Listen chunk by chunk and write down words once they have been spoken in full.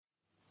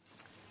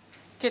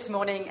Good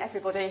morning,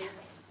 everybody,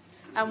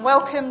 and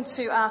welcome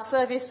to our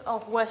service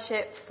of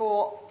worship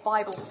for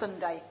Bible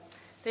Sunday.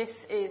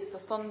 This is the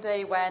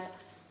Sunday when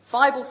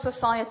Bible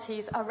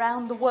societies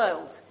around the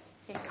world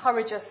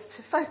encourage us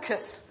to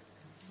focus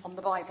on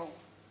the Bible.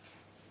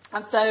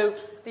 And so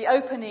the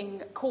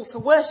opening call to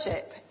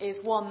worship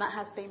is one that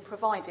has been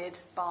provided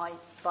by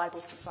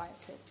Bible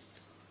Society.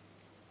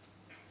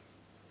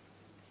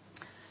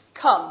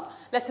 Come,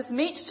 let us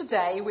meet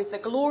today with the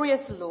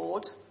glorious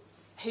Lord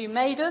who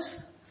made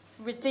us,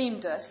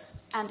 redeemed us,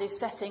 and is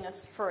setting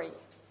us free.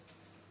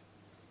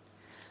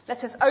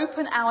 Let us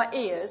open our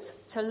ears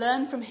to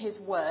learn from his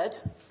word,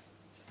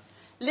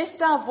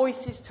 lift our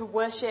voices to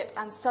worship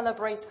and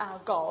celebrate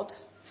our God,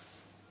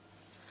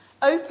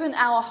 open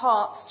our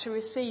hearts to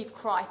receive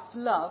Christ's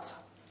love,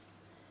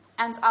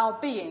 and our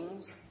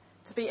beings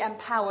to be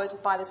empowered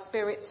by the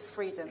Spirit's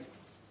freedom.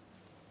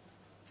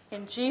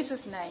 In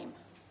Jesus' name,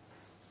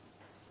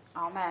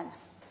 Amen.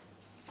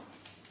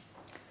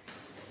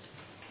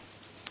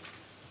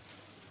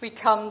 We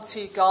come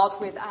to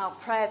God with our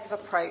prayers of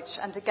approach,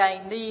 and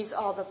again, these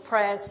are the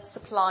prayers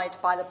supplied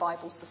by the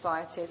Bible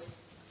Societies.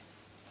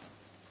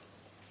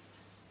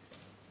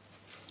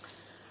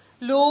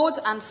 Lord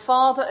and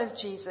Father of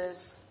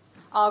Jesus,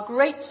 our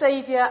great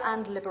Saviour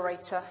and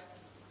Liberator,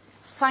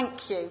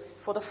 thank you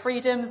for the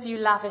freedoms you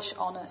lavish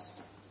on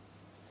us.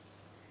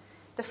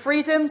 The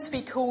freedom to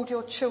be called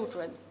your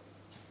children.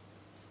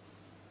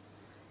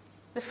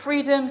 The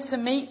freedom to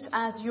meet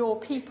as your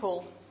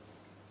people,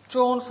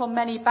 drawn from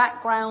many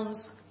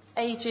backgrounds,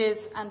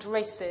 ages and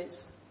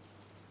races.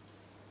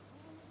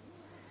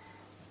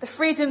 The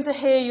freedom to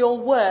hear your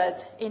word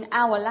in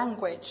our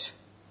language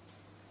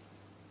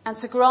and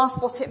to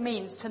grasp what it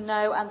means to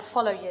know and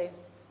follow you.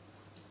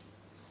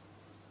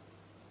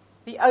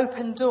 The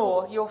open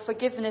door your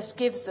forgiveness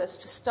gives us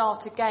to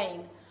start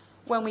again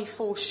when we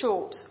fall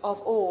short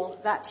of all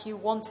that you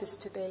want us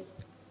to be.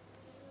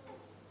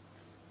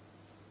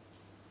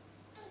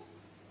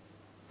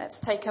 Let's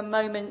take a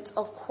moment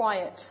of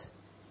quiet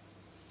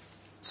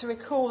to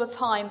recall the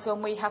times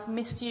when we have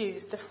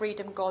misused the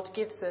freedom God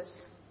gives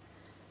us,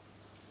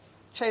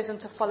 chosen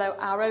to follow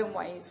our own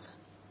ways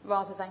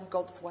rather than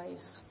God's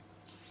ways.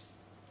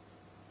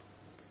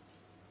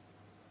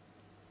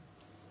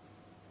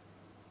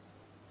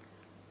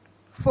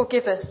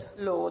 Forgive us,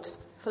 Lord,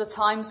 for the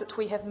times that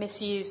we have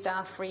misused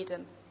our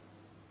freedom.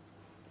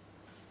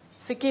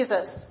 Forgive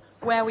us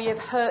where we have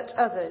hurt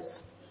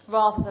others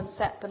rather than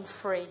set them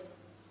free.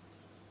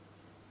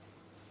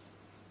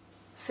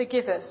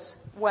 Forgive us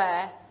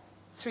where,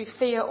 through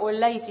fear or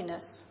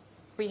laziness,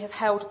 we have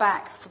held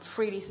back from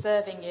freely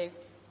serving you.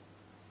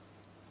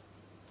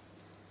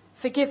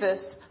 Forgive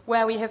us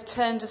where we have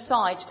turned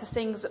aside to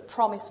things that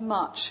promise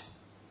much,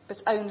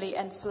 but only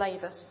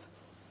enslave us.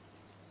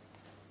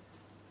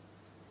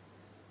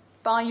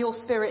 By your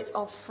spirit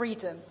of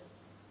freedom,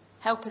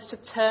 help us to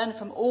turn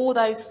from all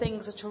those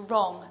things that are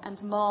wrong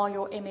and mar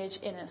your image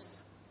in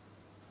us.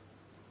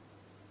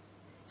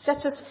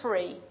 Set us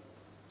free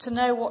to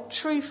know what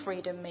true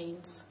freedom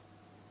means,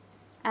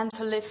 and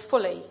to live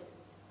fully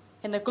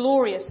in the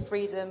glorious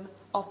freedom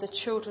of the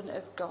children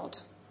of God.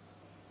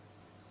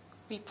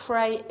 We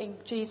pray in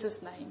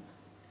Jesus' name.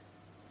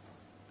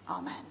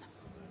 Amen.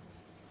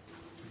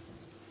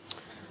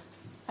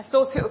 I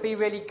thought it would be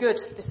really good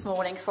this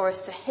morning for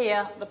us to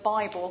hear the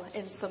Bible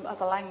in some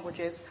other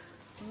languages.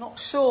 I'm not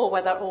sure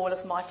whether all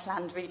of my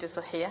planned readers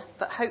are here,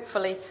 but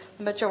hopefully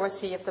the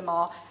majority of them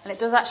are. And it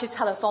does actually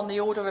tell us on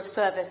the order of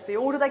service, the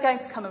order they're going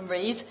to come and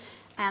read,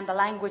 and the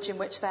language in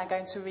which they're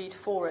going to read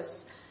for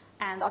us.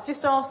 And I've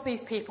just asked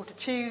these people to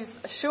choose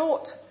a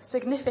short,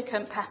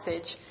 significant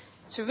passage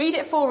to read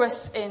it for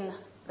us in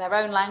their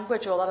own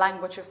language, or the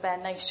language of their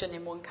nation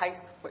in one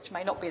case, which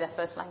may not be their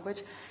first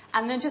language,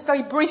 and then just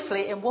very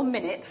briefly in 1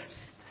 minute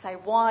to say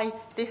why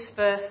this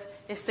verse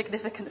is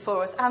significant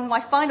for us. And my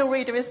final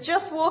reader is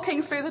just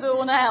walking through the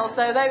door now,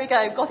 so there we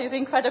go. God is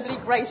incredibly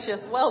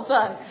gracious. Well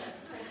done.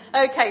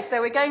 Okay, so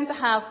we're going to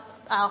have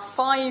our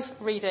 5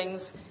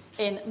 readings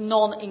in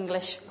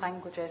non-English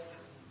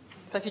languages.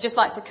 So if you'd just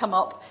like to come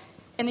up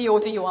in the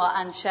order you are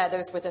and share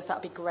those with us,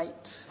 that'd be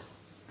great.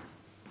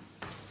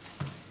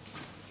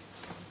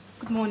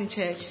 Good morning,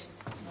 church.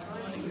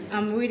 Good morning.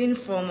 I'm reading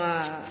from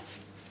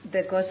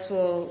the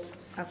Gospel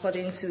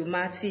according to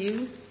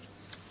Matthew,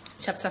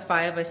 chapter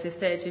 5, verses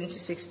 13 to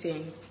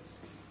 16.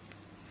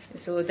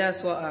 So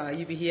that's what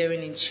you'll be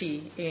hearing in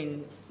Chi,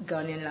 in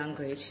Ghanaian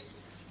language.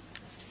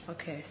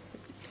 Okay,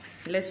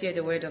 let's hear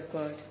the word of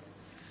God.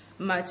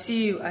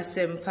 Matthew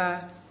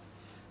Asempa,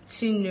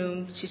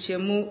 Tinum,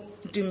 Chichemu,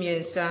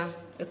 Dumiensa,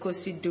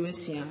 Ekosi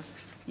Dunsia,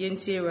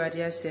 Yenti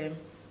Radiasem.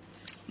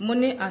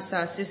 Mone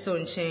asase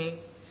sonchen,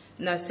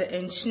 na se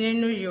enchine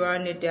no yura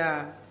ne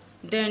da,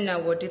 den na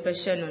wode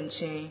beshe no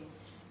nchen.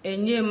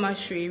 Enye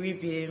mahwe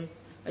ribiem,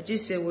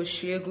 agise wo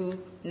hwegu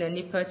na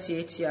nipa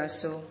tietia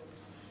so.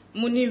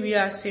 Muni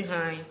wiase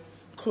han,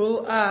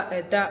 kro a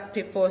eda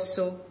pepo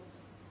so.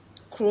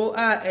 Kro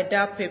a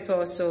eda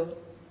pepo so.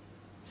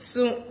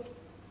 So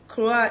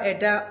kro a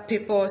eda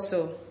pepo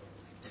so.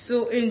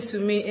 So into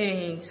me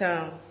in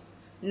town.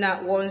 na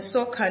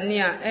wɔnsɔ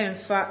kanea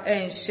ɛmfa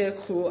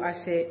ɛnhyɛ kuro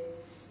ase,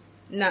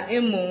 na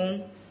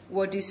mmom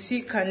wɔde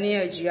si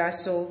kanea dua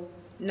so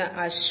na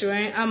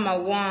ahyerɛn ama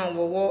wɔn a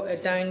wɔwɔ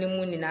ɛdan no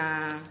mu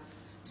nyinaa.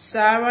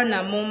 Saa ara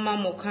na momma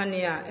mo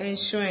kanea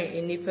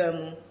ɛnhyerɛn nnipa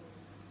mu,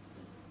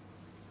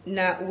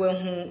 na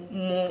wɔahu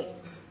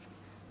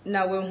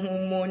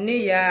mo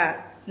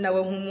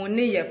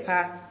nneyɛe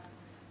pa,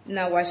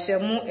 na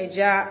wahyɛ mo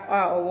Agya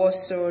a ɔwɔ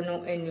soro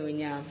no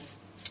anuonyam.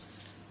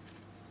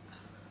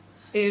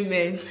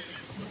 Amen.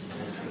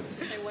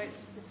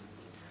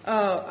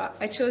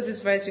 I chose this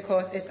verse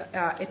because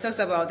it talks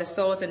about the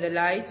salt and the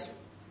light.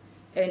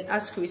 And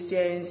as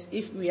Christians,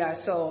 if we are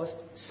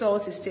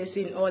salt is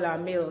tasted in all our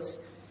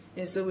meals.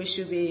 And so we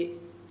should be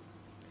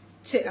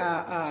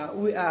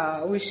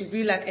we should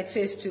be like a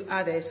taste to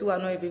others who are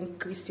not even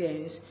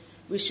Christians.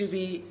 We should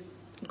be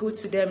good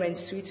to them and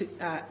sweet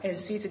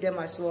to them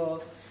as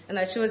well. And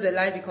I chose the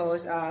light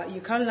because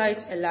you can't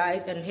light a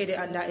light and hid it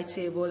under a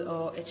table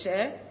or a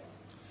chair.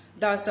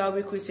 That's how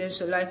we Christians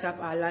should light up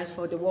our lives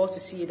for the world to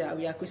see that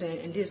we are Christian,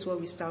 and this is what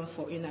we stand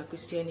for in our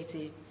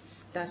Christianity.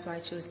 That's why I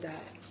chose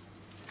that.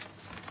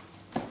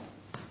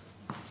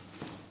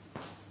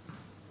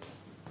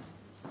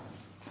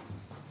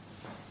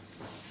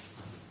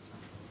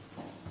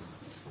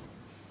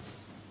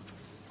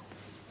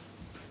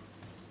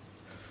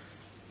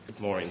 Good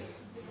morning.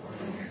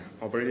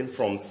 I'll be reading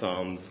from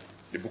Psalms,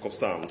 the book of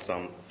Psalms,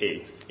 Psalm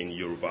 8 in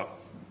Yoruba,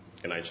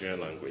 a Nigerian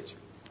language.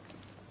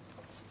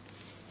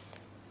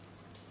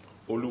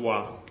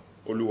 Olúwa,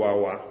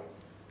 Olúwa wa,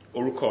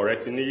 orúkọ rẹ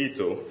ti níyì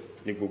tó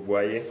ní gbogbo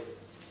ayé.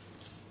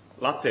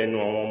 Látẹnu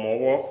àwọn ọmọ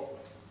ọwọ́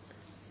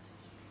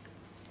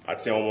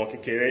àti àwọn ọmọ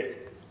kékeré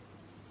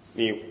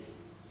ni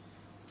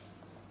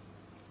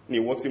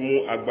ìwọ ti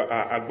mú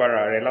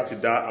agbára rẹ láti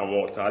dá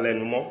àwọn ọ̀tá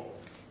lẹ́nu mọ́.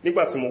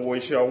 Nígbà tí mo wo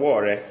iṣẹ́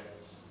ọwọ́ rẹ,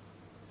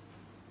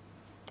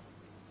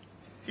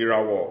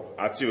 ìràwọ̀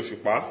àti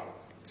òṣùpá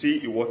tí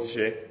ìwọ ti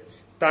ṣe,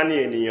 ta ni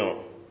ènìyàn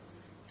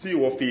tí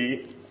ìwọ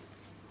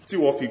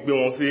fi gbé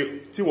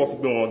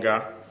wọn ga,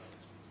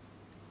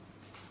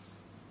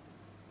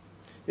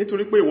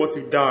 nítorí pé ìwọ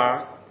ti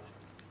dá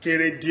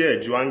kéré díẹ̀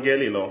ju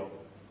áńgẹ́lì lọ,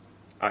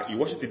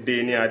 ìwọ sì ti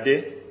dé ní adé.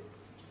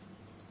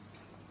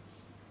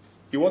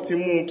 Ìwọ ti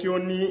mú kí ó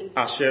ní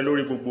àṣẹ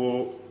lórí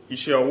gbogbo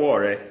iṣẹ́ ọwọ́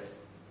rẹ.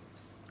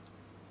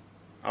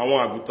 Àwọn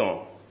àgùntàn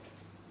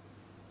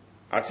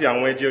àti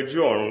àwọn ẹdẹ ojú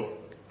ọ̀run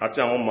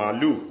àti àwọn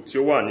màálù tí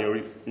ó wà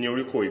ní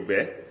oríkò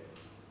ìgbẹ́.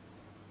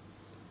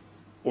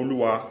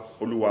 Olúwa,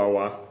 Olúwa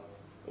wa,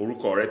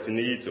 orúkọ rẹ ti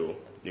níyì tó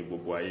ní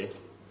gbogbo ayé.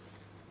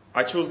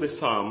 I chose this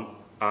psalm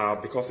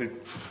because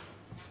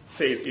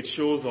it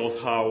shows us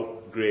how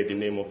great the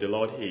name of the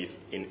Lord is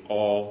in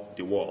all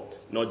the world,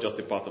 not just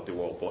a part of the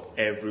world, but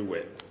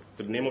everywhere.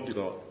 So the name of the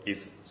Lord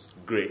is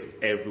great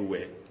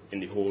everywhere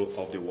in the whole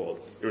of the world,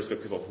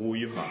 irrespective of who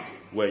you are,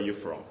 where you're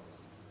from.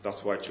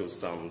 That's why I chose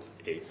Psalms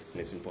 8,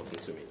 and it's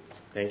important to me.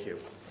 Thank you.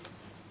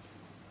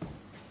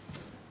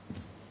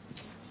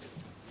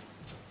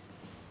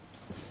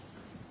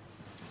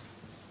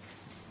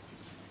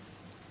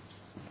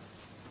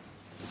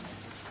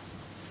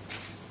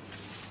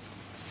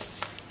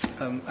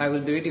 I will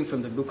be reading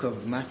from the book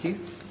of Matthew,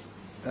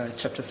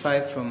 chapter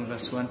 5 from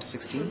verse 1 to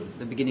 16,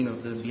 the beginning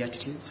of the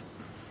Beatitudes.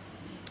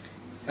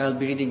 I'll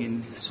be reading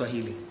in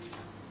Swahili.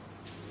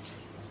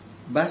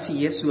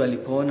 Basi Yesu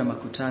alipoona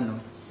makutano,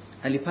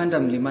 alipanda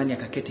mlimani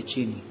akaketi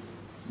chini,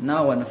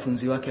 nao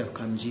wanafunzi wake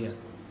wakamjia.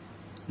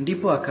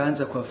 Ndipo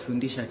akaanza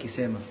kuwafundisha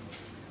akisema,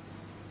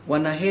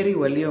 wanaheri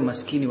walio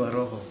maskini wa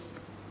roho,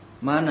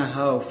 maana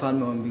hao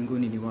ufalme wa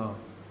mbinguni ni wao.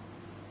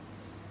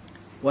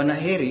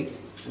 Wanaheri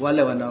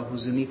wale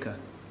wanaohuzunika,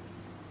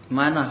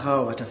 maana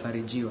hao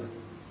watafarijiwa.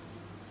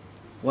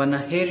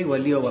 Wanaheri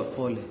walio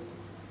wapole,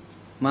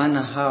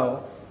 maana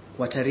hao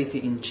watarithi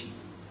nchi.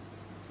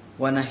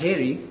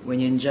 Wanaheri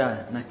wenye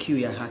njaa na kiu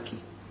ya haki,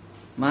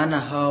 maana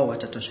hao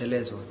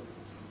watatoshelezwa.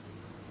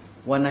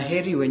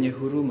 Wanaheri wenye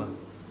huruma,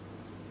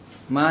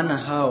 maana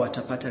hao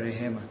watapata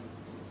rehema.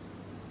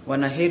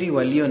 Wanaheri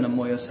walio na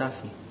moyo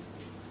safi,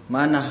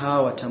 maana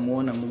hao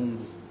watamuona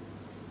Mungu.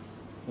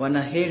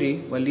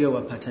 Wanaheri walio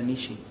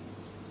wapatanishi,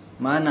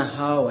 maana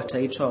hao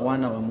wataitwa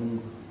wana wa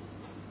Mungu.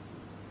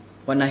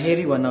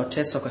 Wanaheri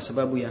wanaoteswa kwa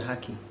sababu ya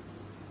haki,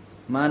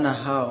 maana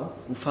hao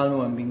ufalme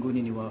wa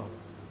mbinguni ni wao.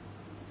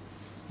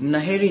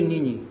 Mnaheri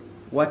ninyi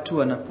watu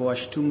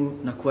wanapowashtumu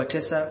na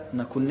kuwatesa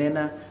na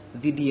kunena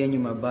dhidi yenu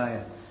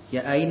mabaya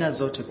ya aina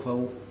zote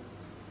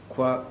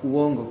kwa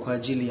uongo kwa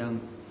ajili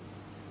yangu.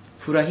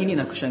 Furahini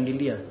na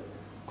kushangilia,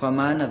 kwa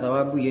maana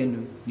thawabu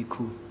yenu ni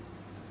kuu.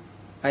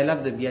 I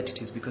love the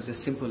Beatitudes because they're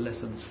simple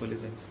lessons for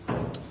living.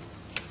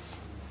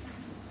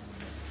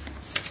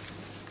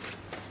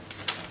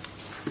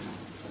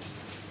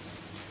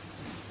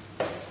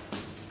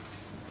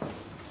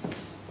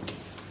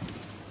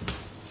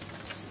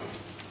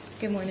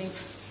 Good morning.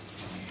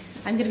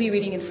 I'm going to be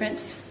reading in French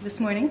this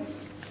morning.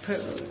 I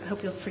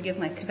hope you'll forgive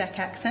my Quebec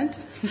accent.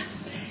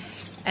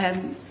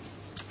 And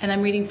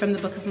I'm reading from the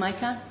book of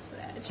Micah,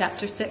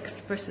 chapter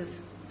 6,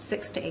 verses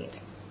 6 to 8.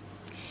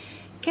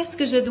 Qu'est-ce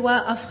que je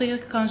dois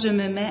offrir quand je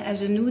me mets à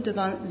genoux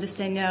devant le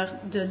Seigneur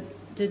de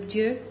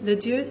Dieu, le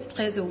Dieu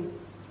très haut?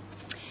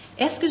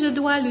 Est-ce que je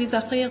dois lui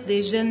offrir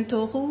des jeunes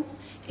taureaux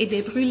et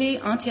des brûler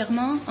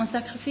entièrement en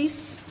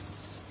sacrifice?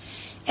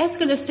 Est-ce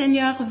que le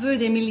Seigneur veut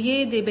des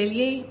milliers, des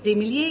béliers, des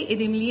milliers et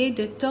des milliers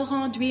de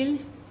torrents d'huile?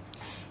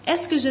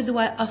 Est-ce que je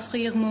dois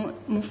offrir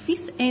mon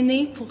fils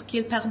aîné pour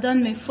qu'il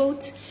pardonne mes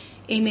fautes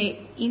et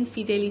mes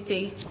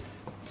infidélités?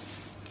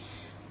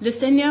 Le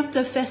Seigneur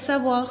te fait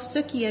savoir ce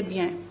qui est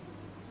bien.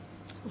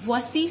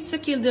 Voici ce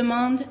qu'il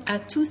demande à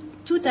tout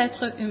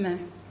être humain.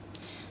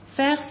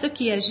 Faire ce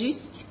qui est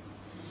juste,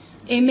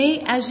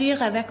 aimer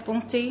agir avec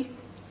bonté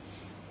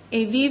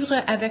et vivre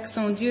avec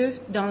son Dieu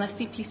dans la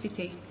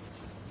simplicité.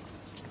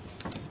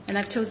 And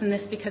I've chosen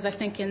this because I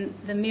think in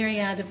the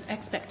myriad of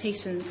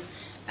expectations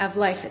of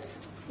life, it's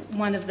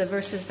one of the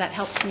verses that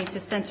helps me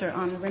to center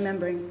on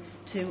remembering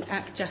to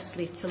act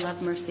justly, to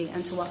love mercy,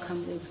 and to walk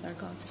humbly with our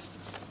God.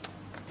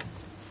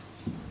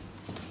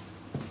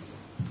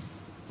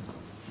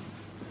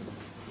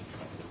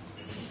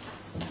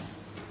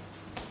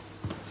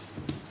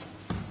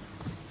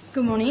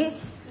 Good morning.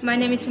 My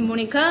name is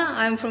Monica.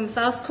 I'm from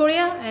South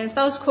Korea, and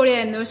South Korea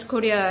and North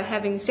Korea are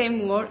having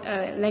same word,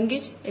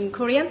 language in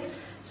Korean.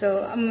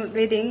 So I'm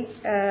reading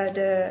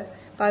the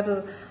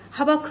Bible,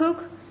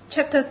 Habakkuk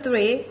chapter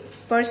 3,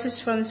 verses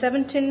from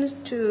 17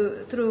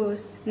 through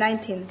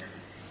 19.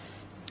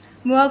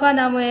 무화과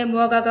나무에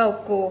무화과가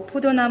없고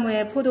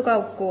포도나무에 포도가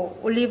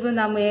없고 올리브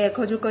나무에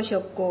거둘 것이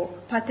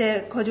없고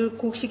밭에 거둘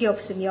곡식이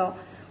없으며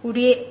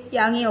우리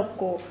양이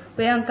없고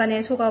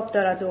외양간에 소가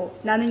없더라도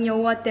나는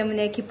여호와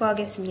때문에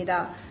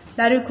기뻐하겠습니다.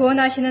 나를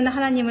구원하시는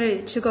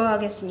하나님을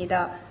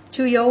즐거워하겠습니다.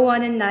 주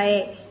여호와는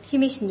나의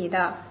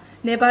힘이십니다.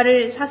 내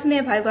발을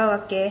사슴의 발과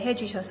같게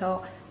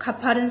해주셔서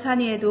가파른 산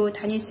위에도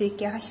다닐 수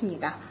있게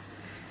하십니다.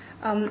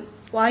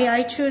 Why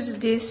I choose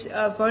these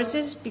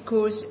verses?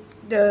 Because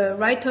the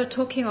writer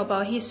talking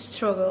about his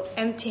struggle,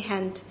 empty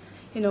hand.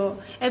 You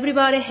know,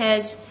 everybody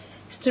has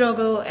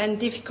struggle and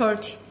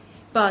difficulty,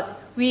 but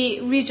we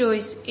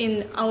rejoice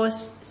in our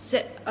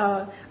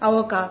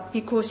God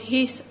because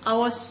He's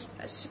our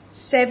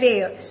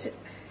Savior,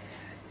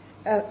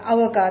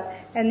 our God,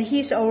 and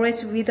He's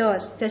always with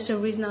us. That's the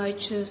reason I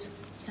choose.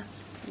 Yeah.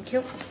 Thank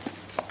you.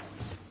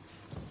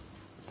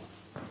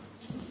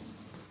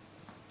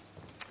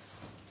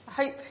 I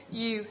hope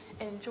you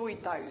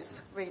enjoyed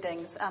those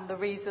readings and the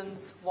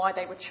reasons why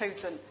they were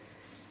chosen.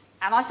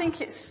 And I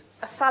think it's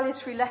a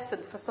salutary lesson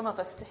for some of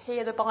us to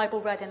hear the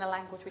Bible read in a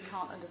language we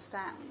can't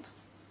understand.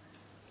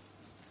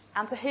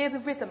 And to hear the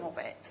rhythm of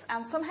it,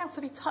 and somehow to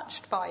be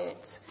touched by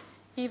it,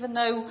 even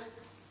though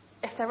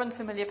if they're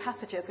unfamiliar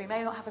passages, we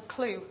may not have a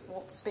clue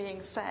what's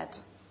being said.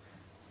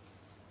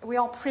 We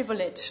are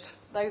privileged,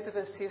 those of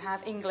us who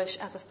have English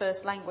as a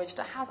first language,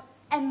 to have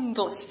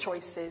endless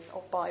choices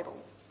of Bible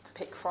to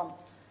pick from.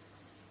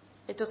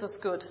 It does us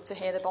good to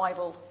hear the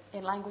Bible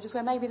in languages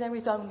where maybe there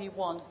is only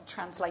one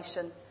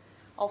translation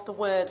of the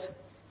word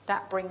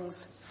that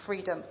brings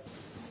freedom.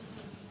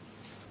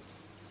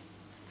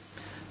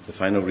 The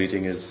final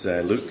reading is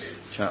Luke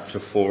chapter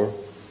 4,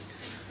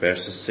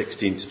 verses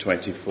 16 to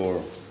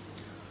 24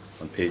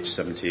 on page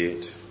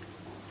 78.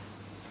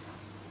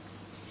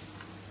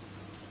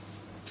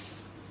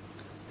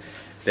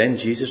 Then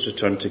Jesus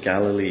returned to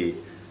Galilee,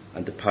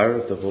 and the power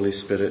of the Holy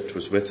Spirit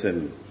was with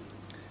him.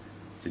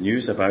 The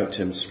news about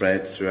him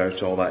spread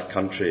throughout all that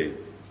country.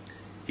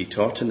 He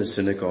taught in the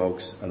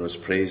synagogues and was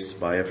praised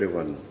by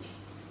everyone.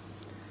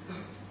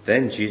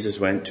 Then Jesus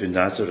went to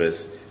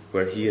Nazareth,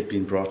 where he had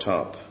been brought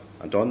up,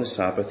 and on the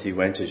Sabbath he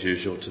went as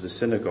usual to the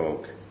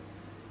synagogue.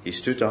 He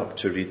stood up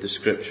to read the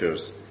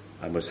scriptures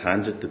and was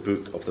handed the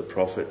book of the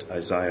prophet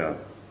Isaiah.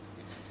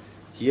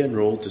 He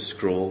unrolled the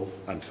scroll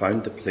and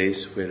found the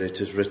place where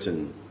it is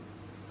written,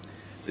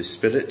 "The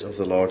Spirit of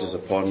the Lord is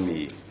upon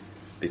me,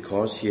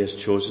 because he has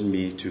chosen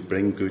me to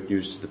bring good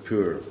news to the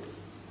poor.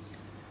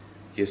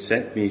 He has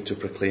sent me to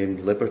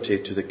proclaim liberty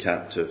to the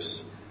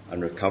captives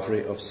and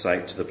recovery of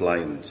sight to the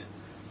blind,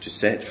 to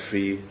set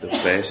free the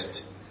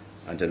oppressed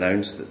and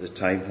announce that the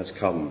time has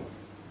come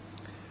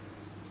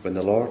when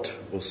the Lord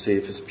will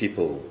save his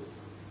people."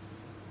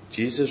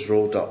 Jesus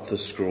rolled up the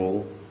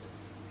scroll,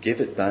 gave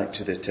it back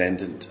to the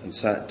attendant and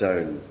sat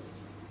down.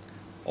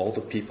 All the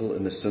people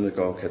in the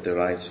synagogue had their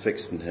eyes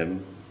fixed on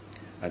him,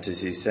 and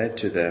as he said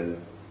to them,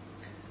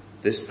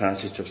 "This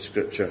passage of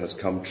scripture has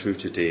come true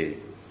today,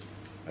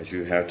 as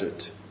you heard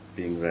it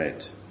being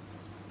read."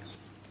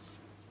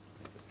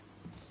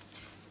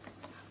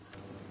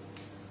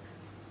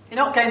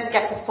 You're not going to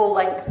get a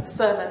full-length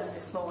sermon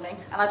this morning,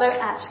 and I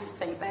don't actually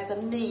think there's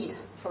a need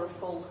for a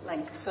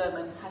full-length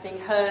sermon, having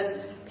heard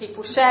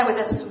people share with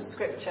us from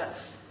Scripture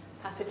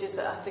passages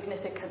that are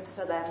significant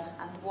for them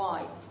and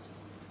why.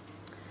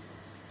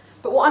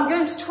 But what I'm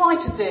going to try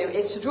to do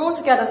is to draw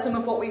together some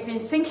of what we've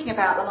been thinking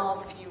about the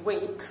last few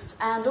weeks,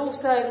 and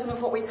also some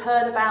of what we've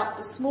heard about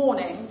this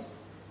morning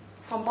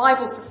from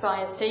Bible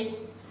Society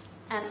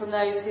and from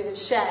those who have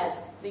shared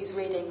these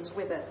readings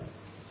with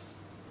us.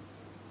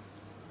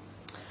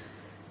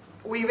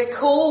 We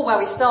recall where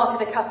we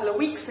started a couple of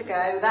weeks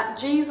ago that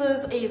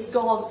Jesus is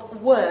God's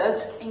Word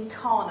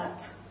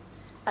incarnate,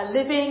 a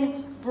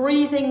living,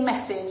 breathing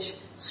message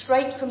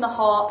straight from the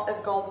heart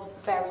of God's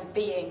very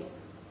being.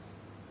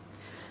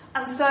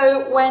 And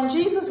so when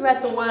Jesus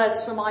read the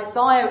words from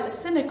Isaiah at the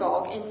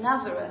synagogue in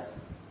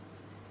Nazareth,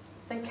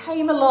 they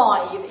came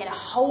alive in a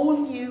whole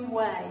new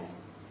way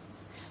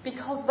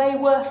because they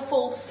were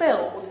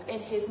fulfilled in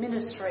his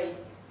ministry,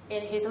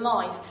 in his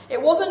life.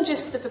 It wasn't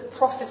just that a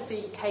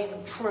prophecy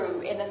came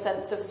true in the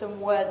sense of some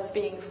words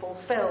being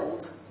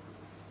fulfilled,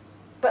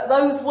 but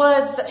those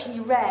words that he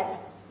read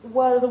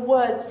were the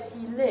words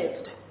he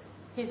lived.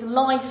 His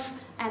life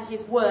and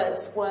his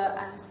words were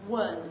as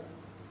one.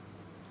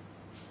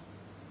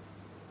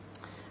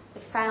 They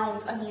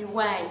found a new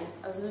way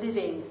of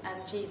living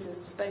as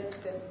Jesus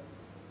spoke them.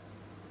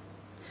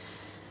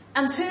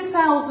 And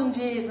 2,000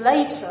 years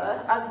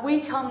later, as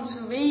we come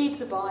to read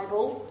the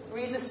Bible,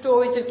 read the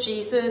stories of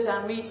Jesus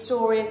and read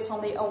stories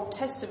from the Old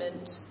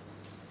Testament,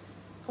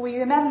 we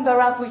remember,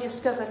 as we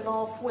discovered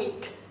last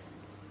week,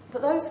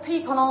 that those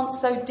people aren't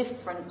so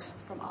different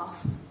from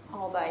us,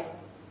 are they?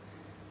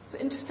 It's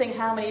interesting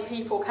how many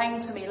people came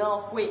to me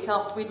last week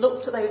after we'd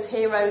looked at those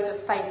heroes of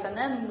faith and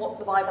then what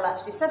the Bible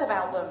actually said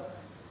about them.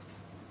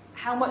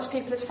 How much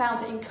people had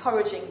found it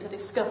encouraging to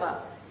discover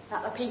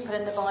that the people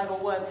in the Bible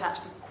weren't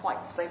actually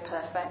quite so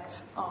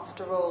perfect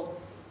after all.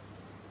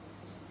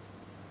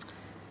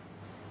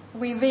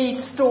 We read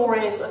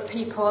stories of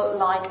people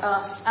like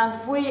us,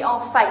 and we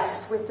are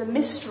faced with the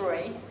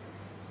mystery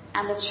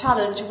and the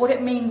challenge of what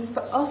it means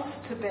for us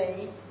to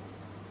be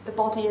the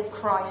body of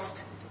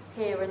Christ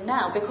here and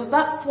now, because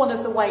that's one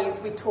of the ways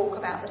we talk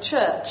about the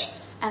church,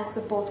 as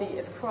the body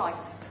of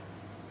Christ.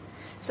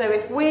 So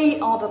if we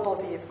are the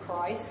body of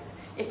Christ,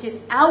 it is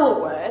our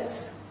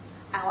words,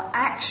 our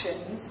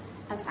actions,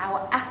 and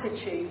our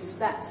attitudes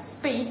that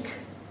speak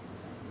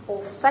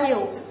or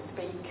fail to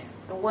speak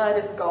the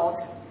word of God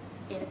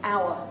in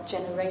our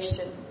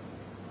generation.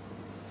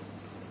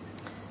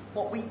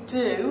 What we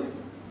do,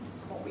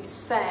 what we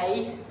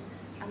say,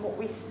 and what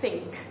we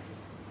think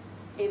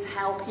is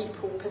how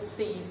people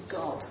perceive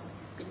God,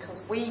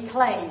 because we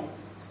claim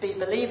to be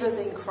believers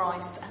in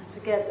Christ and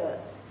together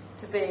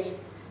to be,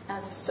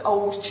 as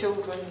old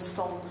children's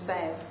song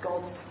says,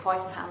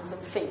 Christ's hands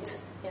and feet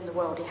in the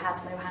world. He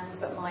has no hands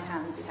but my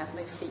hands, he has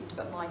no feet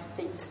but my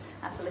feet,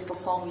 as the little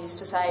song used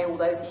to say all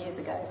those years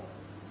ago.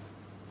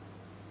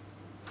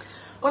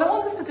 What I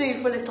want us to do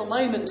for a little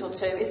moment or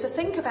two is to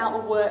think about the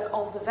work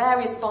of the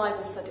various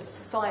Bible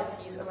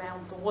societies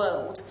around the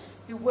world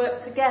who work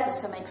together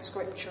to make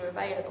Scripture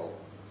available.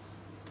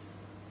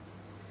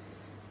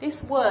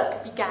 This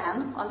work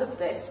began, I love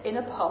this, in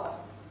a pub.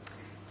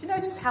 Do you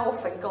notice how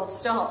often God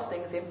starts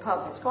things in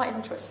pubs? It's quite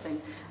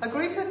interesting. A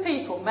group of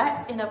people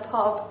met in a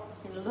pub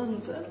in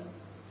London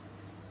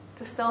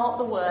to start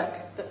the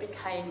work that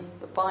became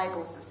the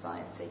Bible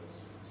Society.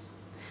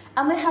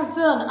 And they have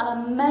done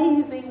an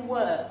amazing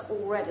work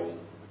already,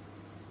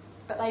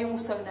 but they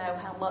also know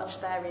how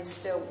much there is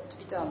still to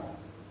be done.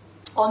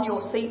 On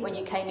your seat when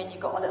you came in, you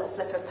got a little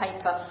slip of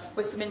paper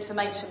with some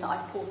information that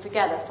I've pulled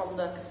together from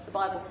the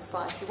Bible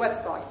Society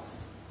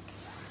websites.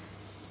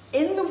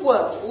 In the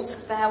world,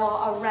 there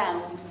are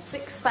around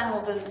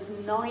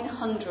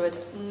 6,900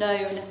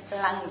 known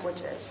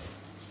languages.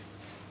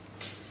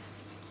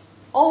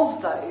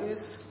 Of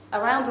those,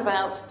 around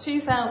about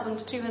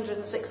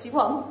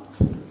 2,261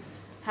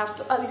 have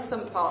at least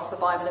some part of the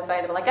Bible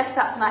available. I guess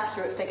that's an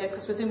accurate figure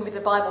because presumably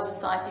the Bible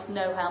societies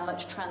know how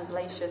much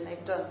translation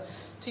they've done.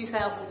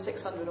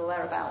 2,600 or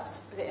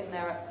thereabouts, with it in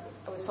there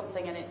with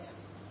something in it.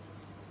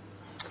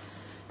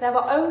 There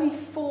are only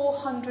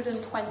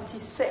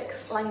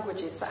 426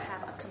 languages that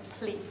have a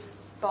complete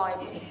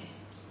Bible.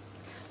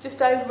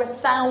 Just over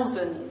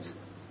 1,000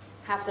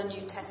 have the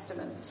New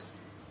Testament.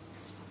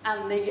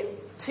 And the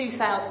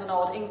 2,000 and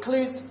odd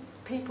includes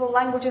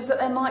languages that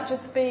there might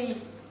just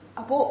be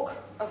a book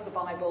of the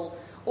Bible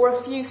or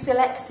a few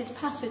selected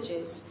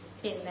passages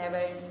in their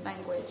own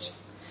language.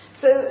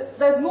 So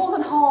there's more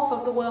than half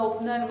of the world's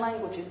known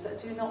languages that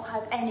do not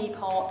have any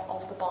part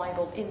of the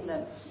Bible in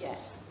them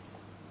yet.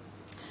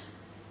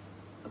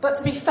 But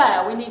to be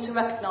fair, we need to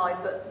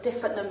recognise that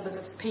different numbers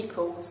of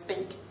people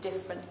speak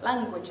different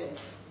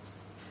languages.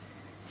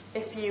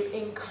 If you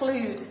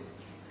include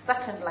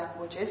second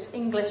languages,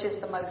 English is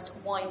the most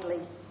widely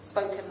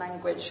spoken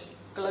language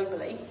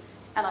globally,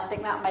 and I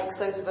think that makes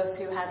those of us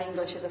who have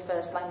English as a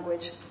first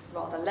language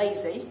rather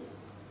lazy.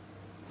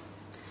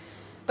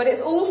 But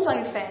it's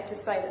also fair to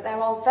say that there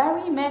are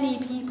very many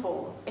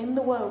people in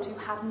the world who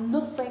have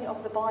nothing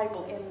of the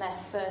Bible in their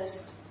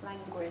first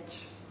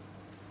language.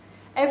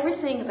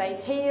 Everything they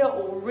hear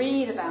or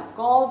read about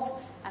God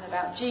and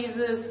about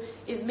Jesus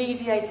is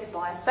mediated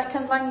by a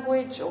second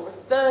language or a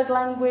third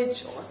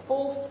language or a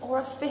fourth or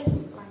a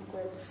fifth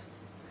language.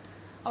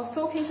 I was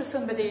talking to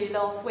somebody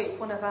last week,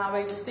 one of our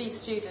overseas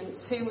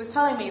students, who was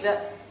telling me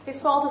that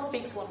his father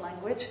speaks one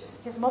language,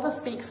 his mother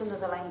speaks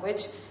another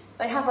language,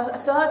 they have a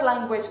third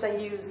language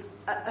they use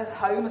as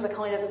home, as a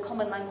kind of a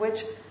common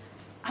language,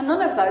 and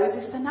none of those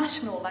is the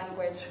national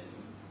language.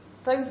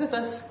 Those of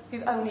us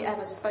who've only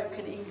ever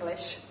spoken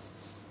English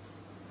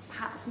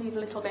perhaps need a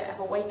little bit of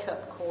a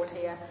wake-up call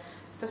here.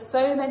 For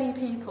so many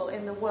people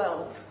in the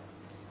world,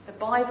 the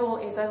Bible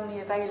is only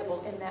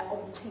available in their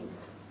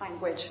umpteenth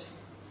language,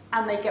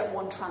 and they get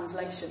one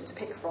translation to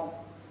pick from,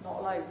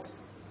 not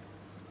loads.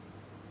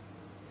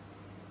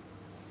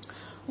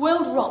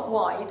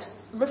 Worldwide,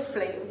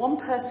 roughly 1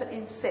 person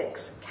in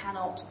 6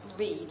 cannot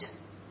read.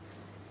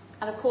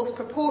 And of course,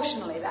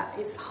 proportionally, that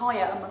is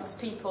higher amongst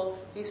people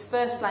whose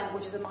first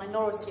languages are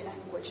minority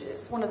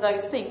languages. One of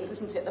those things,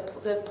 isn't it?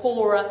 The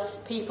poorer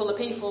people, the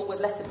people with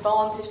less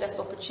advantage, less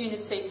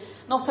opportunity,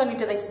 not only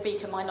do they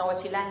speak a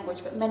minority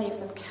language, but many of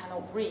them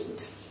cannot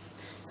read.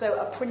 So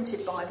a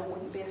printed Bible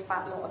wouldn't be a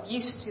fat lot of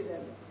use to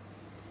them.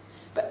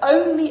 But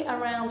only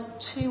around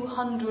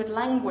 200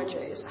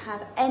 languages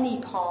have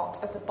any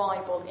part of the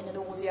Bible in an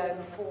audio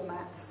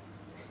format.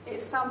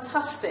 It's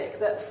fantastic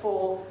that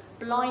for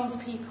blind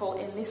people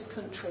in this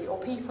country, or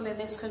people in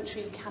this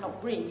country who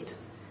cannot read,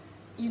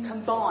 you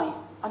can buy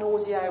an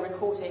audio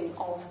recording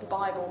of the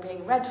Bible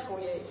being read for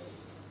you.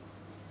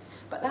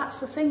 But that's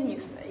the thing, you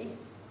see.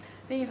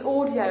 These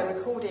audio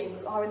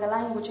recordings are in the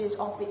languages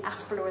of the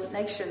affluent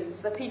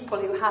nations, the people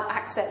who have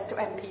access to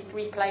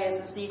MP3 players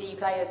and CD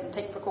players and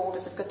tape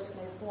recorders and goodness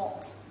knows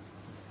what.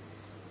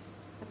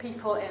 The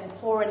people in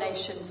poorer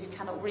nations who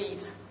cannot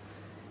read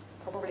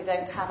probably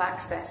don't have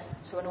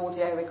access to an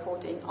audio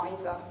recording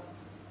either.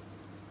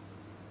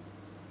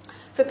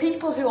 For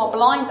people who are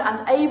blind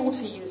and able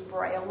to use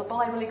Braille, the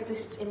Bible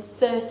exists in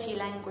 30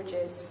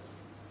 languages.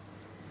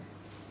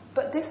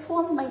 But this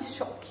one may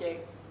shock you.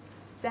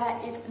 There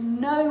is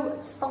no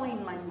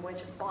sign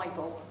language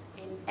Bible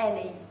in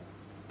any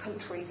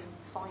country's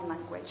sign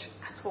language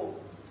at all.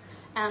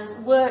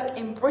 And work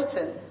in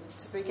Britain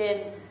to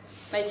begin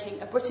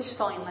making a British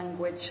Sign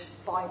Language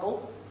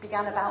Bible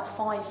began about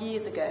 5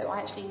 years ago. I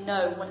actually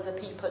know one of the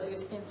people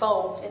who's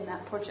involved in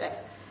that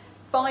project.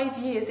 5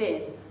 years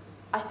in,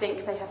 I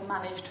think they have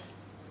managed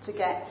to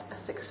get a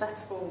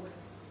successful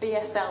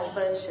BSL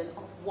version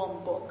of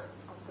one book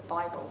of the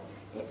Bible.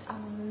 It's a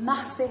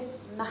massive,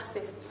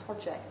 massive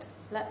project.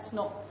 Let's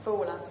not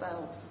fool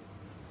ourselves.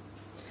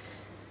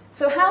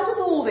 So how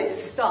does all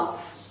this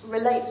stuff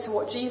relate to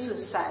what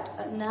Jesus said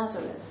at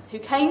Nazareth, who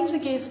came to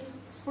give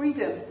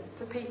freedom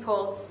to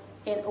people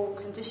in all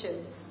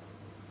conditions?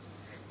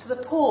 To the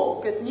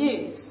poor, good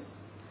news.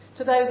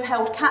 To those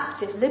held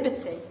captive,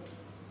 liberty.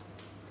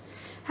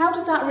 How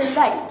does that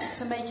relate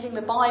to making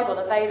the Bible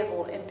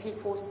available in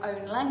people's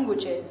own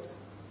languages?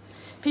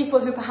 People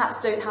who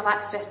perhaps don't have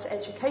access to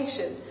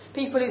education.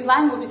 People whose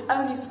language is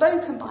only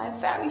spoken by a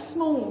very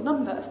small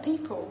number of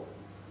people.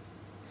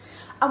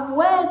 And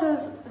where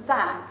does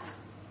that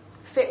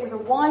fit with a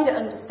wider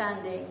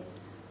understanding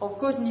of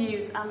good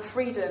news and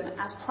freedom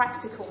as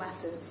practical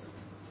matters?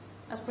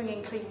 As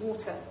bringing clean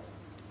water,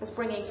 as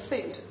bringing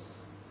food,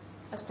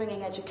 as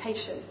bringing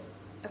education,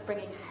 as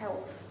bringing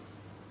health.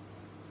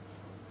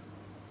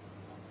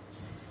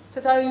 To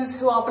those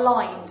who are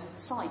blind,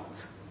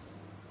 sight.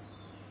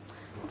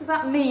 What does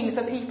that mean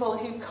for people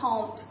who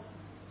can't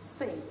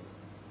see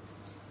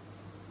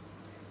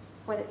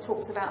when it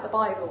talks about the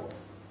Bible?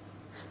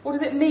 What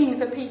does it mean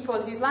for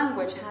people whose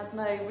language has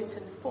no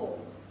written form?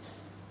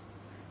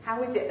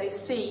 How is it they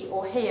see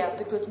or hear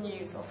the good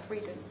news of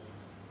freedom?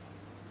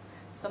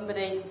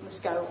 Somebody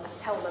must go and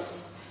tell them,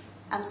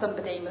 and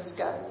somebody must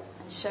go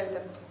and show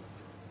them.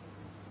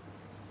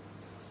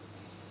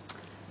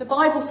 The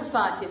Bible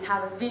Societies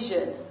have a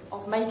vision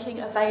of making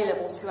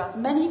available to as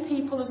many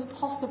people as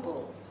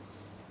possible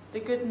the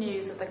good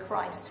news of the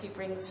Christ who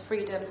brings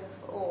freedom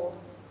for all.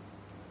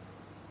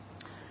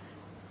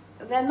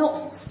 They're not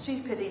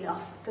stupid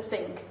enough to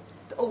think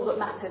that all that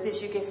matters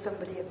is you give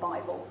somebody a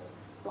Bible,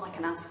 like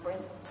an aspirin,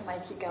 to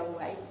make it go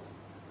away.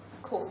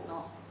 Of course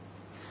not.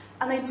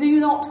 And they do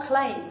not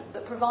claim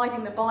that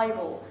providing the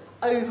Bible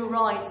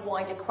overrides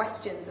wider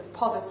questions of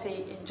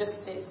poverty,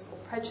 injustice or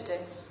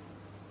prejudice.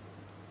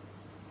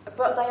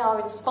 But they are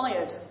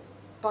inspired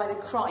by the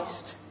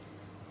Christ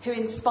who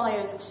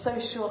inspires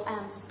social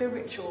and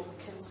spiritual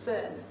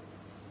concern.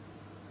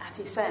 As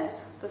he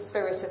says, the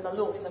Spirit of the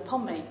Lord is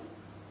upon me.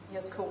 He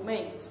has called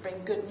me to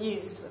bring good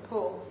news to the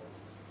poor.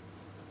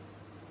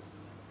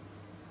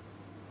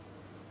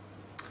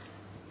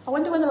 I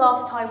wonder when the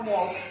last time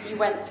was you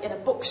went in a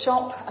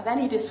bookshop of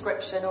any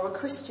description, or a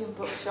Christian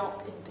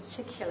bookshop in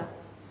particular.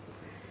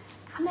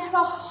 And there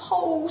are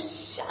whole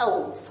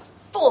shelves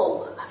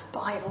full of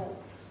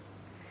Bibles.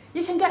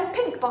 You can get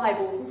pink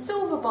Bibles and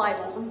silver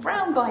Bibles and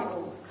brown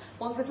Bibles,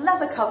 ones with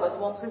leather covers,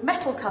 ones with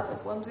metal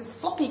covers, ones with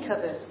floppy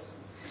covers.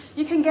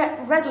 You can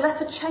get red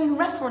letter chain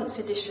reference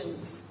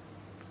editions,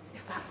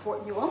 if that's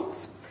what you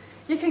want.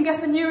 You can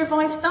get a New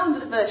Revised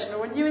Standard version,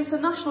 or a New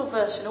International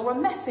version, or a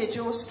Message,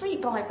 or a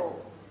Street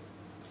Bible.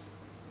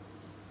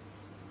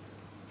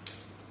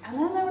 And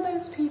then there are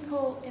those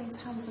people in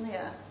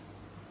Tanzania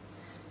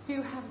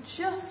who have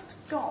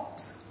just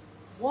got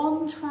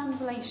one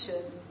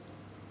translation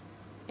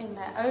in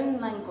their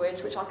own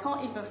language, which I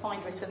can't even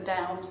find written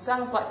down.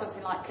 Sounds like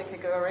something like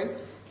Kikaguru.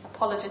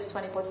 Apologies to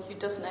anybody who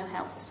doesn't know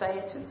how to say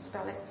it and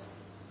spell it.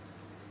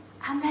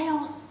 And they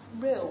are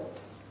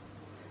thrilled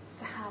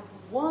to have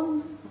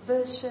one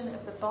version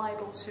of the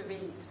Bible to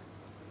read,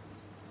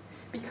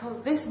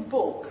 because this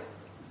book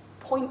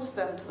points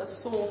them to the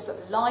source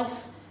of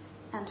life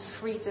and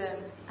freedom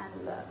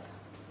and love.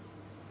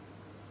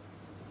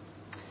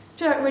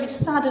 Do you know, it really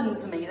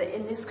saddens me that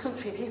in this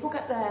country people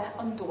get their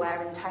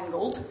underwear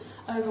entangled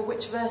over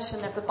which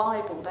version of the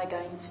Bible they're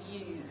going to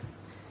use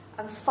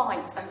and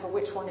fight over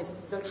which one is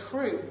the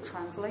true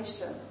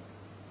translation.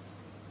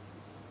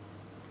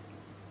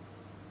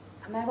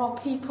 And there are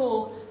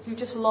people who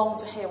just long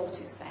to hear what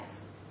it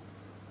says.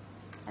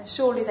 And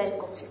surely they've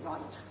got it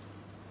right.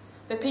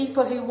 The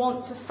people who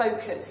want to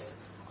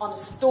focus on a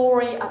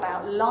story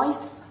about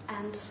life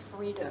and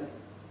freedom.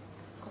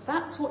 Because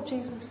that's what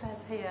Jesus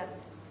says here.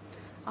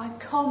 I've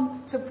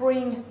come to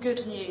bring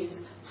good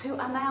news, to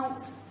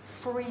announce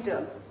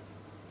freedom.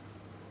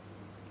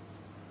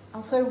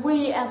 And so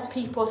we, as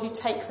people who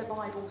take the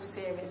Bible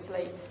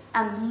seriously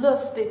and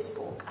love this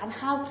book and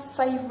have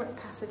favourite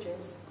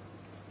passages,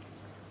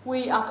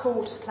 we are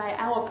called to play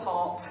our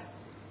part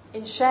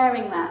in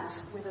sharing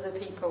that with other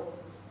people,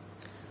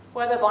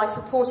 whether by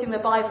supporting the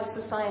Bible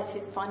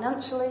Societies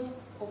financially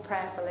or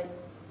prayerfully,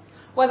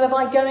 whether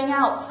by going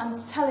out and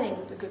telling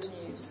the good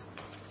news,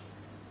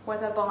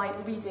 whether by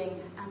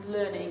reading and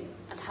learning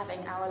and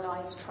having our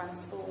lives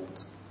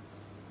transformed.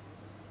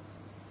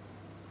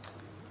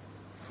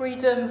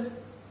 Freedom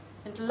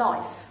and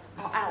life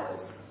are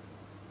ours,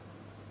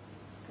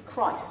 for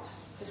Christ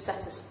has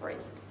set us free.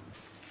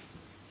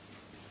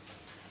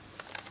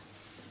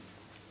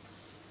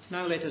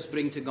 Now let us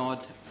bring to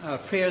God our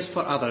prayers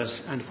for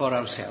others and for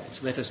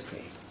ourselves. Let us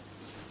pray.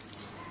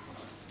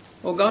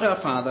 O God our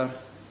Father,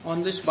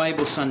 on this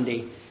Bible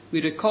Sunday,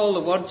 we recall the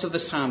words of the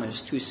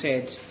psalmist who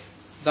said,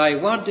 Thy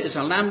word is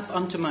a lamp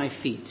unto my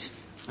feet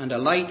and a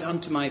light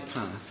unto my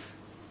path.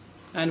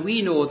 And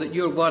we know that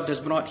your word has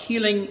brought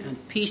healing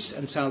and peace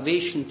and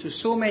salvation to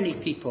so many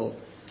people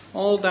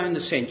all down the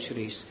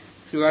centuries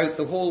throughout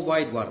the whole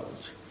wide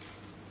world.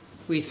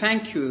 We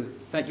thank you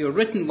that your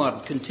written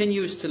word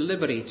continues to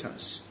liberate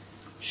us,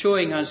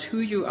 showing us who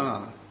you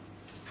are,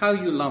 how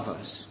you love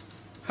us,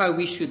 how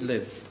we should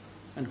live,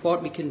 and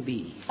what we can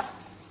be.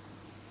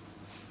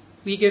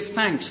 We give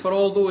thanks for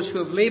all those who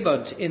have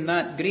laboured in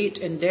that great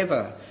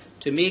endeavour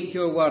to make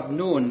your word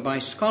known by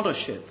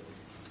scholarship,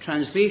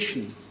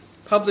 translation,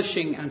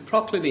 publishing and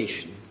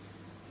proclamation,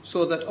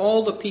 so that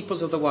all the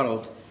peoples of the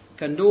world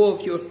can know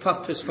of your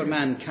purpose for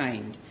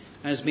mankind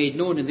as made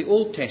known in the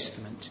Old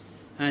Testament,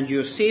 and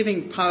your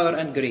saving power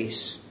and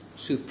grace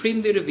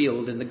supremely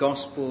revealed in the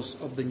Gospels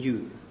of the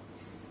New.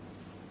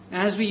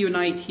 As we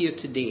unite here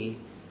today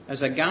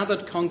as a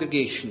gathered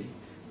congregation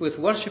with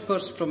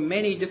worshippers from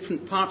many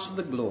different parts of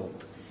the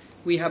globe,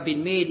 we have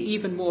been made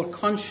even more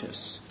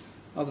conscious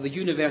of the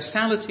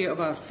universality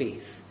of our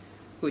faith,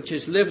 which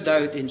is lived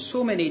out in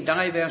so many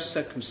diverse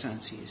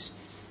circumstances,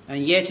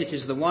 and yet it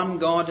is the one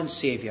God and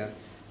Saviour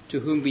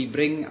to whom we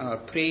bring our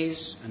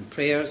praise and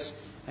prayers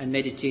and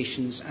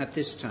meditations at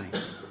this time.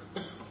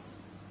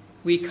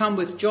 We come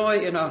with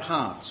joy in our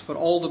hearts for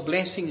all the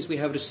blessings we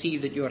have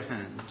received at your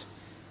hand,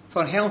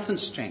 for health and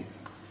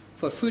strength,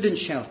 for food and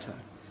shelter,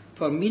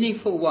 for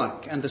meaningful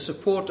work and the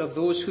support of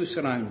those who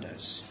surround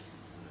us.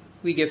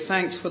 We give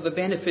thanks for the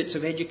benefits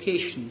of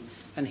education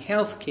and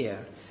health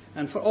care,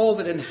 and for all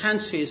that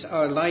enhances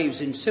our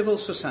lives in civil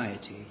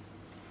society.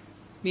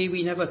 May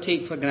we never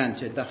take for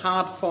granted the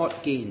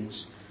hard-fought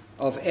gains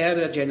of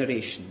earlier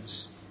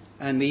generations,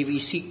 and may we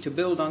seek to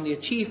build on the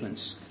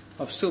achievements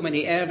of so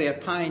many earlier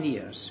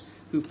pioneers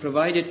who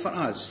provided for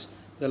us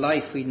the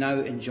life we now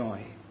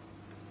enjoy.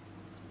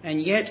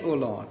 And yet, O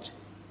Lord,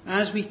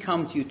 as we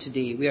come to you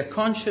today, we are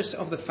conscious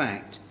of the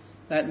fact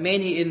that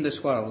many in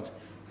this world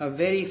have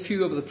very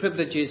few of the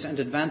privileges and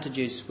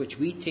advantages which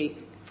we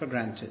take for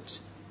granted.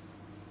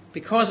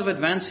 Because of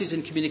advances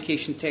in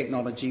communication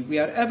technology, we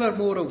are ever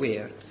more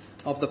aware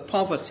of the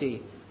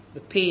poverty, the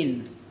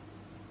pain,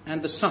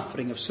 and the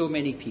suffering of so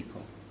many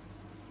people.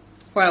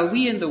 While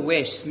we in the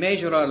West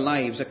measure our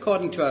lives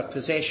according to our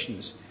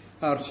possessions,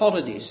 our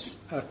holidays,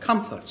 our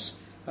comforts,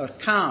 our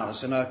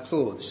cars, and our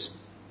clothes,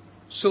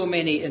 so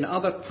many in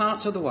other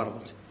parts of the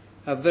world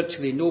have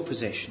virtually no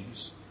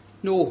possessions,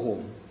 no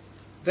home,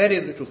 very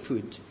little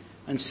food,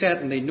 and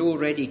certainly no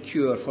ready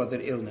cure for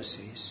their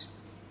illnesses.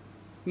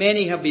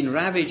 Many have been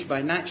ravaged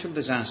by natural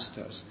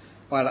disasters,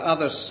 while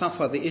others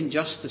suffer the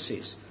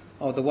injustices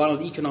of the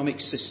world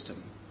economic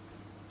system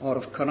or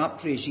of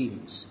corrupt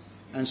regimes,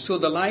 and so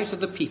the lives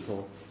of the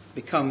people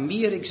become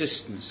mere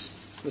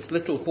existence with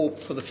little hope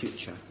for the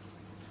future.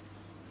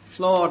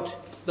 Lord,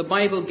 the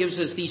Bible gives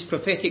us these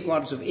prophetic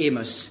words of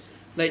Amos,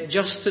 let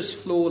justice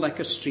flow like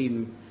a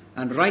stream,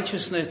 and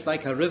righteousness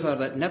like a river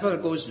that never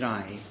goes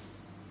dry.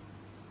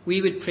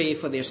 We would pray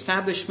for the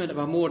establishment of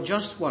a more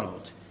just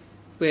world,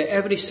 where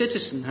every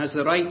citizen has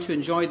the right to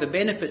enjoy the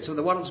benefits of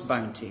the world's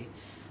bounty,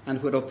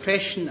 and where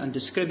oppression and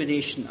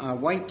discrimination are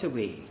wiped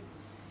away.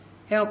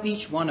 Help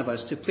each one of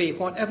us to play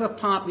whatever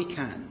part we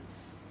can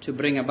to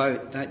bring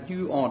about that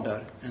new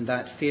order and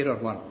that fairer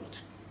world.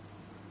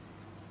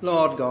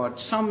 Lord God,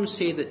 some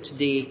say that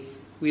today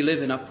we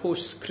live in a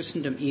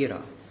post-Christendom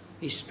era,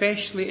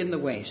 especially in the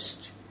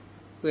West,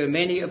 where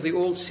many of the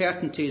old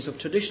certainties of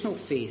traditional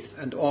faith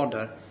and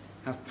order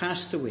have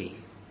passed away.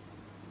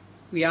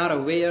 We are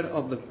aware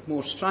of the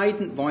more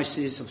strident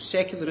voices of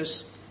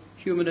secularists,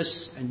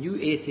 humanists and new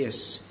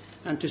atheists,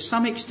 and to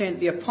some extent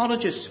the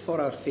apologists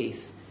for our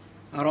faith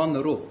are on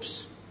the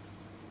ropes.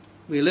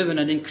 We live in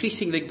an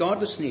increasingly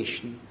godless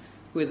nation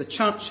where the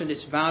church and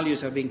its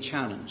values are being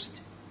challenged.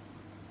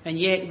 And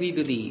yet we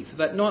believe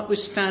that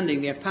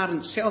notwithstanding the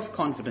apparent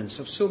self-confidence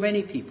of so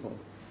many people,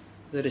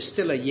 there is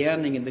still a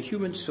yearning in the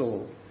human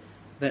soul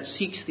that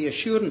seeks the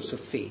assurance of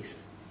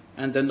faith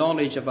and the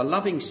knowledge of a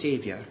loving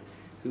Saviour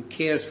who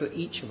cares for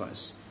each of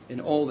us in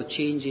all the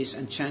changes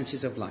and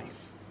chances of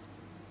life.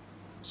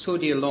 So,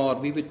 dear Lord,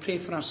 we would pray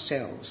for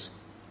ourselves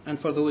and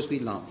for those we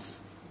love.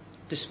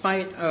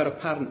 Despite our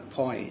apparent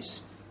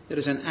poise, there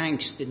is an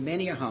angst in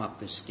many a heart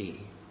this day.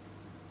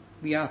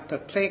 We are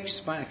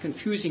perplexed by a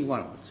confusing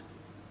world,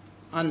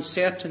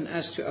 uncertain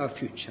as to our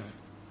future,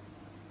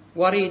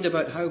 worried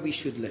about how we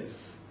should live,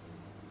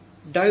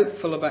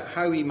 doubtful about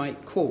how we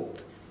might cope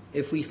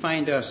if we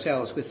find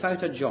ourselves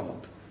without a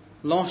job,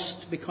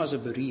 lost because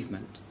of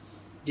bereavement,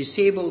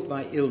 disabled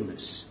by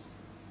illness,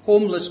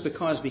 homeless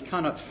because we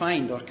cannot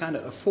find or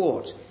cannot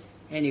afford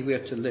anywhere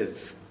to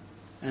live,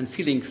 and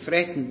feeling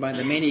threatened by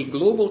the many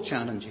global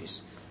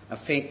challenges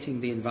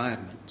affecting the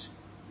environment.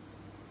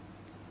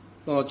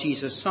 Lord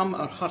Jesus, some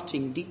are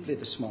hurting deeply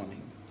this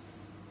morning.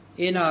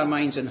 In our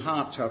minds and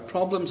hearts are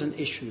problems and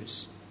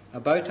issues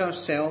about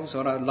ourselves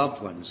or our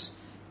loved ones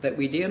that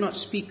we dare not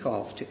speak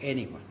of to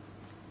anyone.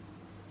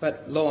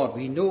 But Lord,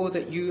 we know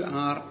that you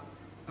are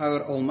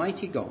our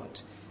Almighty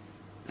God,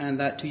 and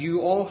that to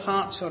you all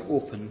hearts are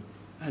open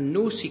and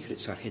no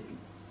secrets are hidden.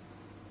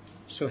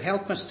 So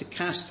help us to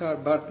cast our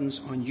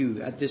burdens on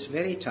you at this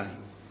very time,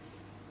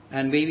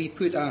 and may we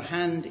put our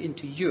hand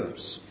into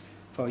yours,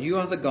 for you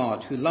are the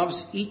God who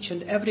loves each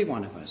and every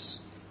one of us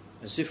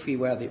as if we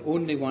were the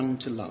only one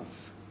to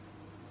love.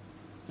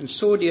 And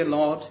so, dear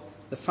Lord,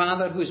 the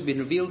Father who has been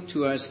revealed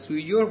to us through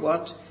your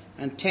word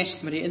and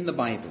testimony in the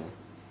Bible,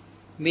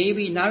 may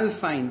we now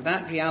find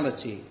that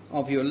reality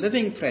of your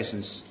living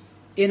presence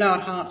in our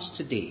hearts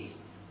today,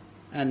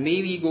 and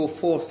may we go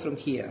forth from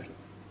here,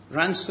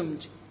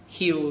 ransomed,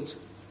 healed,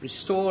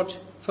 restored,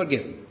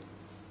 forgiven,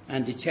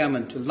 and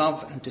determined to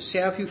love and to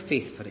serve you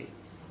faithfully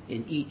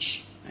in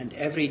each and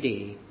every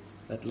day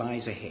that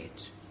lies ahead.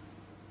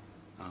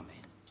 Amen.